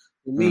football.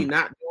 For me,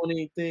 not doing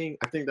anything,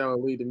 I think that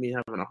would lead to me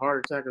having a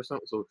heart attack or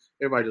something. So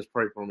everybody just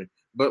pray for me.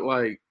 But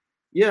like,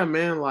 yeah,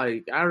 man,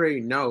 like I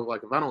already know,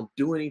 like if I don't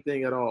do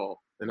anything at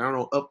all and I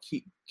don't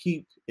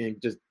keep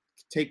and just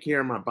take care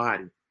of my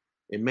body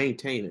and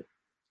maintain it,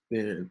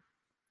 then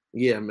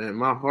yeah, man,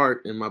 my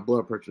heart and my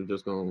blood pressure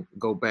just gonna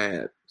go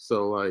bad.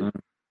 So like,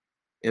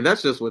 and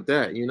that's just with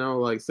that,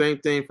 like same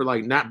thing for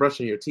like not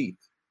brushing your teeth.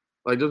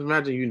 Like just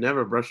imagine you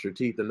never brush your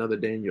teeth another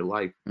day in your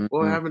life.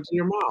 What happened to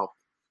your mouth?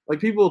 Like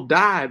people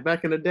died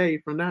back in the day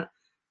from not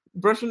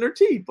brushing their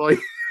teeth, like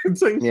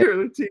taking care of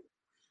their teeth.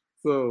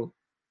 So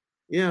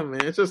yeah,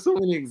 man, it's just so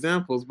many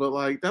examples, but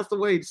like that's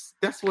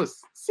what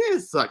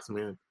sin sucks,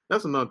 man.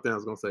 That's another thing I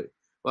was gonna say.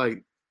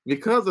 Like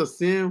because of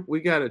sin,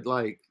 we gotta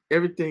like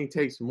everything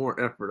takes more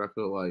effort. I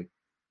feel like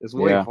it's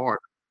way harder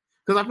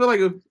because I feel like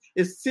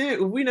if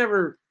we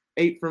never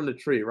ate from the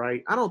tree,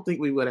 right? I don't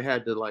think we would have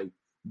had to like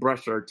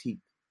brush our teeth.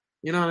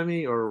 You know what I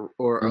mean?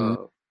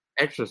 Or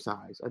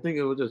exercise. I think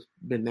it would just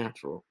been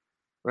natural,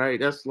 right?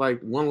 That's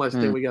like one less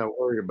thing we got to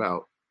worry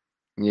about.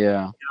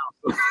 Yeah.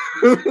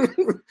 But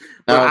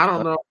I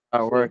don't know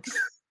how it works.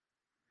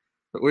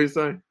 What you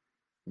say?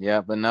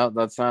 Yeah, but no,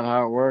 that's not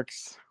how it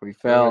works. We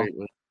fell. Right.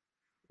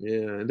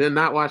 Yeah, and then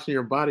not watching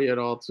your body at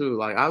all too.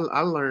 Like I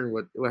learned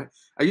what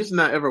I used to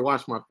not ever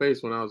wash my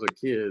face when I was a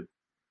kid.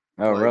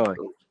 Oh, like, really?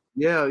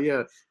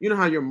 Yeah. You know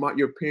how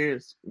your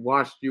parents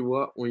washed you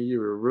up when you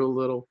were real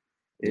little,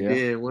 and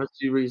then once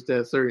you reach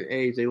that certain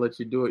age, they let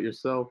you do it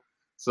yourself.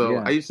 So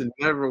I used to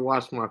never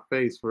wash my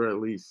face for at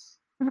least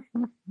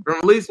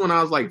when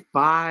I was like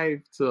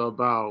 5 to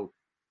about.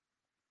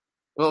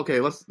 Well, okay,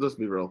 let's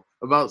be real.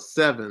 About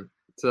 7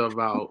 to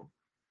about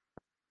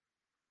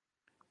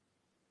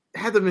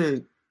had to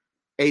been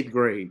 8th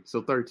grade,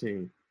 so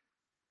 13.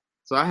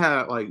 So I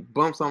had like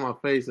bumps on my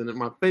face, and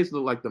my face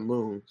looked like the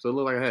moon. So it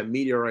looked like I had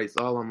meteorites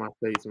all on my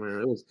face,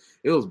 man.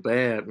 It was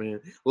bad, man.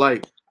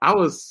 Like I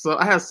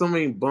had so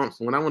many bumps.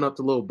 When I went up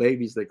to little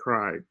babies, they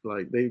cried.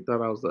 Like they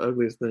thought I was the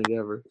ugliest thing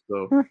ever.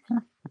 So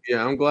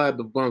yeah, I'm glad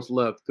the bumps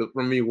left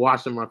from me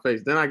washing my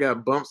face. Then I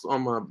got bumps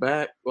on my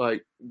back, but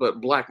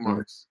black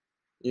marks.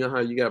 You know how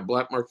you got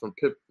black marks from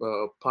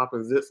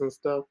popping zits and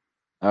stuff.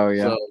 Oh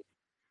yeah. So,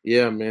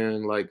 yeah,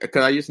 man. Like,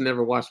 cause I used to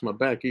never wash my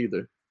back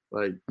either.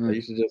 Like, I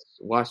used to just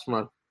wash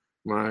my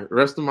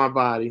rest of my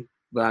body,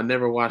 but I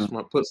never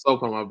put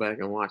soap on my back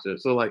and wash it.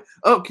 So, like,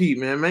 upkeep,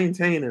 man,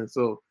 maintaining.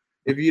 So,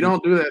 if you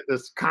don't do that,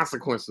 there's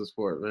consequences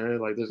for it, man.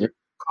 Like, there's a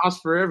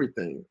cost for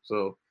everything.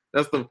 So,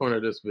 that's the point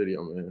of this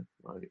video, man.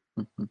 Like,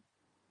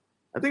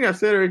 I think I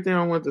said everything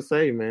I wanted to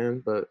say,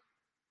 man. But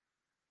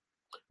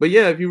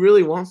yeah, if you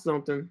really want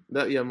something,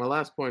 my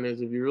last point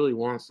is if you really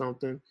want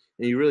something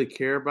and you really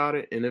care about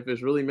it, and if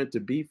it's really meant to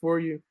be for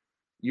you,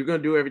 you're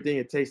gonna do everything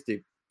it takes to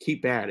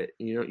keep at it.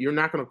 You know, you're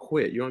not gonna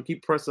quit. You're gonna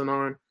keep pressing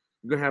on.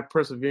 You're gonna have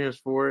perseverance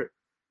for it.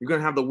 You're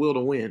gonna have the will to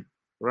win,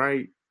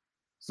 right?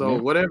 So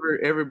whatever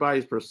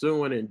everybody's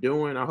pursuing and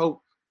doing, I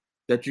hope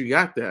that you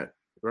got that,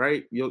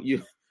 right?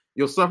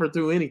 You'll suffer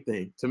through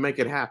anything to make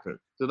it happen.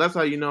 So that's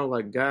how you know,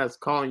 like, God's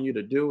calling you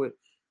to do it.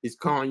 He's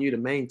calling you to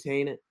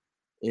maintain it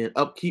and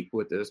upkeep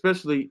with it,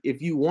 especially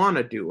if you want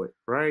to do it,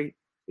 right?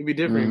 It'd be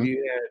different if you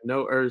had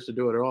no urge to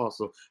do it at all.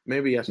 So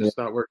maybe I should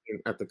start working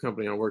at the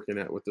company I'm working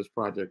at with this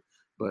project.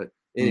 But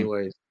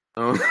anyways,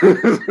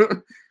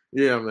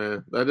 yeah,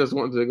 man, I just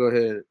wanted to go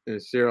ahead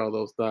and share all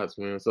those thoughts,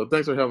 man. So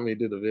thanks for helping me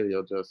do the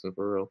video, Justin,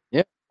 for real.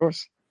 Yeah, of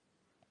course.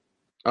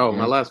 Oh,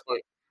 my last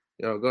point.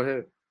 Yo, go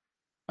ahead.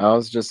 I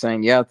was just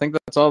saying, yeah, I think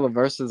that's all the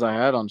verses I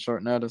had on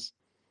short notice.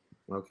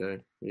 Okay.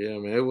 Yeah,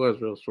 man, it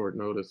was real short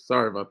notice.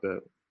 Sorry about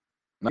that.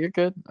 No, you're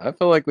good. I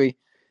feel like we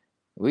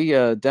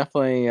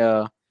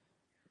definitely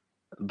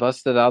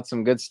busted out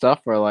some good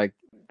stuff for like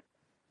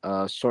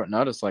short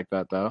notice like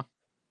that, though.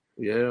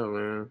 Yeah,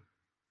 man.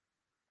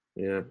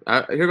 Yeah.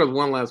 Here goes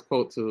one last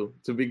quote too.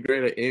 To be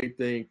great at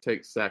anything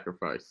takes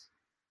sacrifice.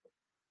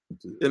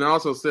 And I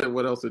also said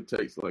what else it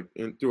takes, like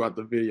throughout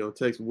the video. It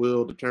takes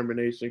will,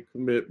 determination,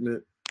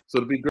 commitment. So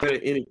to be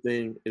great at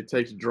anything, it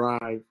takes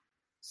drive,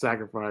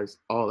 sacrifice,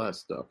 all that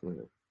stuff,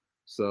 man.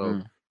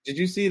 So did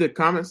you see the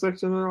comment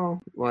section at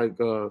all? Like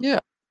yeah.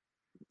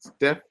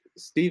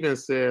 Stephen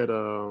said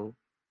the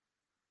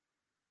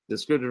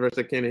scripture verse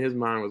that came to his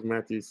mind was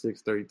Matthew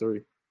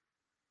 6:33.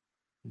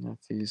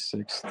 Matthew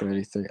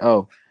 6:33.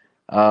 Oh,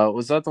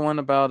 was that the one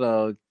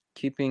about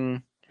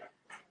keeping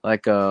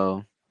like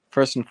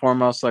first and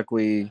foremost, like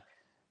we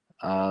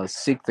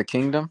seek the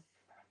kingdom?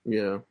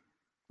 Yeah.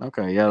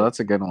 Okay, yeah,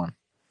 that's a good one.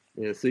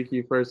 Yeah, seek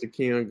ye first the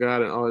kingdom of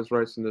God and all his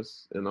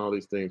righteousness, and all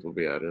these things will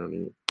be added on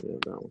you. Yeah,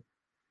 that one.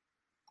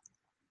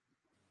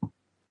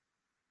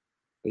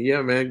 But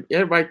yeah, man.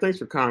 Everybody, thanks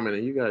for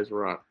commenting. You guys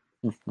rock.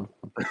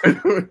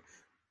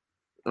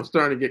 I'm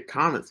starting to get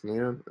comments,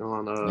 man,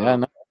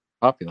 on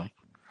popular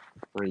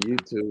on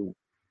YouTube.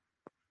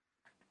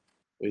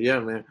 But yeah,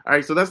 man. All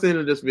right, so that's the end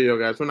of this video,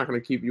 guys. We're not gonna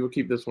we'll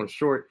keep this one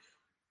short.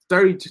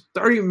 30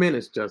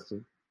 minutes,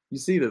 Justin. You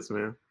see this,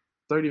 man?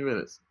 30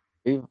 minutes.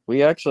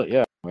 We actually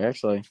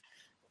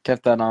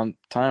kept that on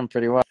time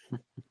pretty well.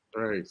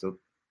 All right, so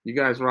you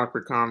guys rock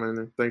for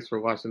commenting. Thanks for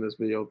watching this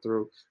video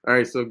through. All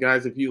right, so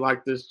guys, if you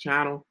like this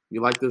channel,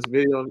 you like this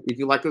video, if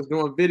you like us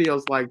doing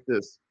videos like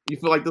this, you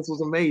feel like this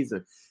was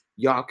amazing,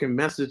 y'all can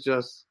message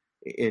us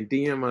and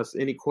DM us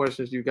any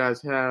questions you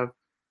guys have.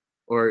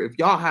 Or if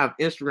y'all have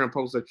Instagram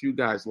posts that you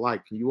guys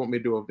like, and you want me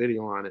to do a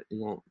video on it,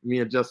 you want me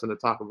and Justin to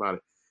talk about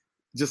it,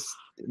 just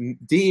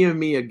DM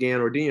me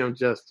again or DM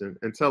Justin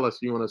and tell us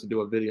you want us to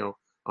do a video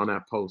on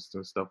that post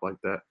and stuff like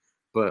that.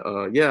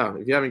 But yeah,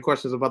 if you have any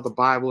questions about the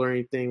Bible or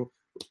anything,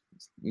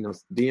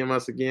 DM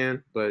us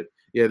again. But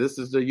yeah, this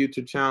is the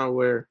YouTube channel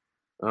where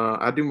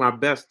I do my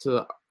best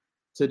to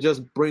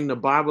just bring the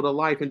Bible to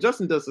life. And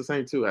Justin does the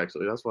same too,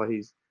 actually. That's why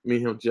me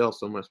and him gel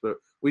so much. But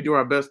we do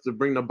our best to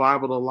bring the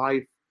Bible to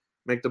life,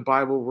 make the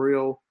Bible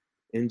real,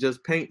 and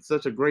just paint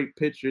such a great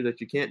picture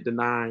that you can't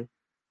deny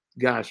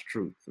God's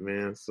truth,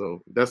 man.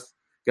 So that's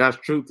God's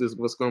truth is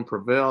what's going to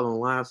prevail and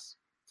last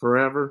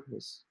forever.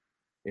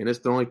 And it's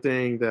the only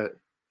thing that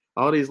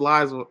all these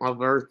lies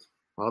of earth,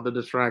 all the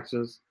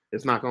distractions,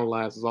 it's not going to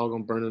last. It's all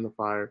going to burn in the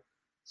fire.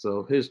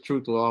 So his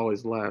truth will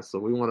always last. So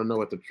we want to know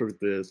what the truth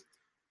is.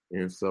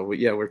 And so,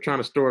 we're trying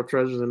to store up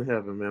treasures in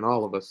heaven, man,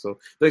 all of us. So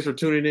thanks for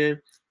tuning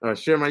in.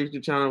 Share my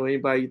YouTube channel with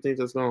anybody you think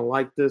that's going to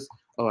like this.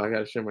 Oh, I got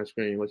to share my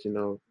screen and let you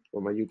know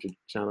what my YouTube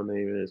channel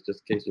name is,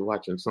 just in case you're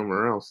watching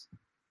somewhere else.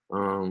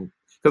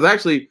 Because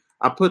actually,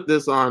 I put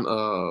this on,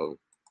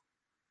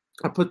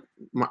 I put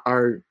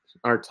our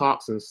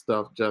talks and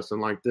stuff, Justin,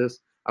 like this.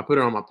 I put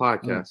it on my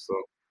podcast.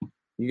 So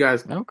you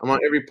guys, I'm on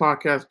every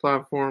podcast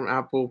platform,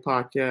 Apple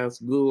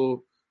Podcasts,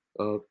 Google,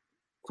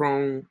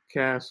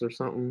 Chromecast or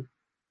something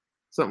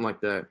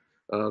like that.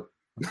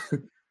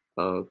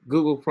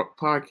 Google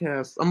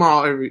Podcasts. I'm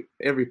on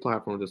every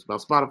platform, just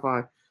about.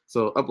 Spotify.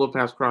 So Upload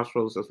Past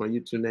Crossroads. That's my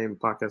YouTube name,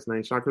 podcast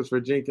name. Sean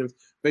Christopher Jenkins.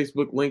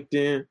 Facebook,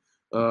 LinkedIn,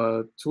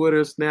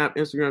 Twitter, Snap,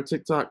 Instagram,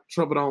 TikTok.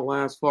 Trouble Don't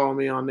Last. Follow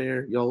me on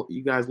there.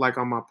 You guys like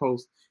on my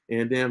posts.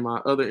 And then my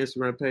other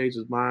Instagram page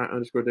is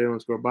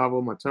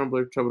my_Daily_Bible. My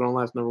Tumblr, Trouble Don't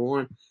Last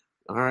 #1.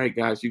 All right,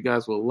 guys. You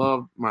guys will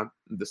love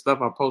the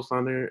stuff I post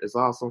on there. It's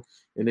awesome.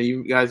 And then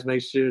you guys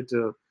make sure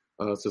to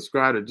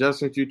subscribe to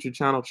Justin's YouTube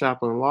channel,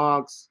 Chaplain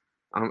Logs.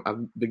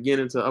 I'm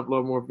beginning to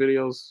upload more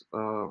videos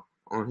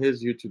on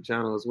his YouTube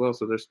channel as well,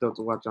 so there's stuff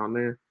to watch on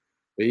there.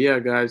 But yeah,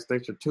 guys,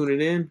 thanks for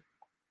tuning in,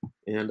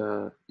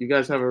 and you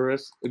guys have a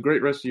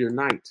great rest of your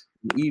night,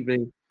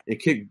 evening, and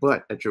kick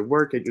butt at your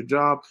work, at your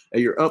job,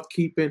 at your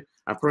upkeeping.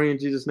 I pray in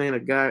Jesus' name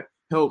that God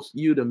helps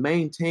you to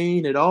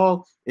maintain it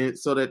all, and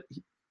so that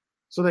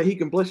so that he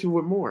can bless you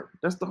with more.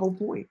 That's the whole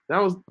point.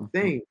 That was the Mhm.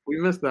 thing. We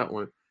missed that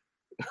one.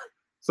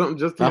 Something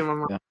just came Oh, in my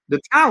mind. yeah. The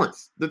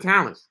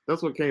talents.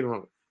 That's what came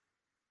up.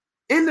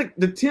 And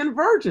the 10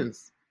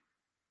 virgins.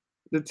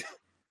 The, t-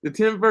 the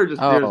 10 virgins.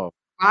 There's Oh,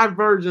 5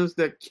 virgins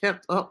that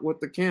kept up with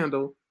the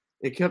candle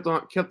and kept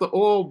the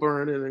oil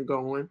burning and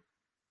going.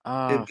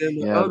 And then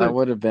yeah, that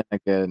would have been a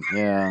good,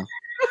 yeah.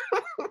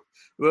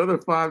 the other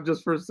 5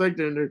 just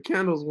forsaken and their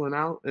candles went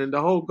out. And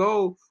the whole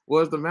goal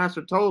was the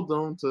master told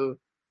them to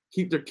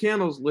keep their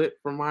candles lit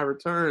for my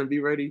return and be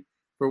ready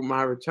for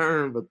my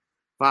return. But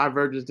 5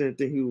 virgins didn't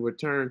think he would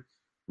return.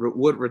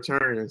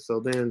 And so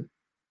then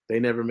they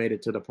never made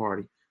it to the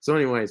party. So,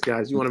 anyways,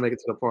 guys, you want to make it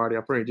to the party?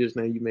 I pray in Jesus'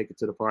 name you make it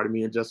to the party.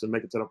 Me and Justin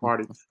make it to the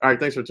party. All right,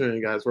 thanks for tuning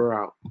in, guys. We're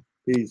out.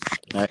 Peace.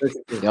 All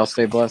right. Y'all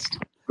stay blessed.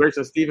 Grace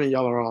and Steven,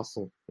 y'all are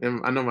awesome. And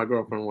I know my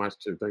girlfriend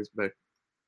watched too. Thanks, babe.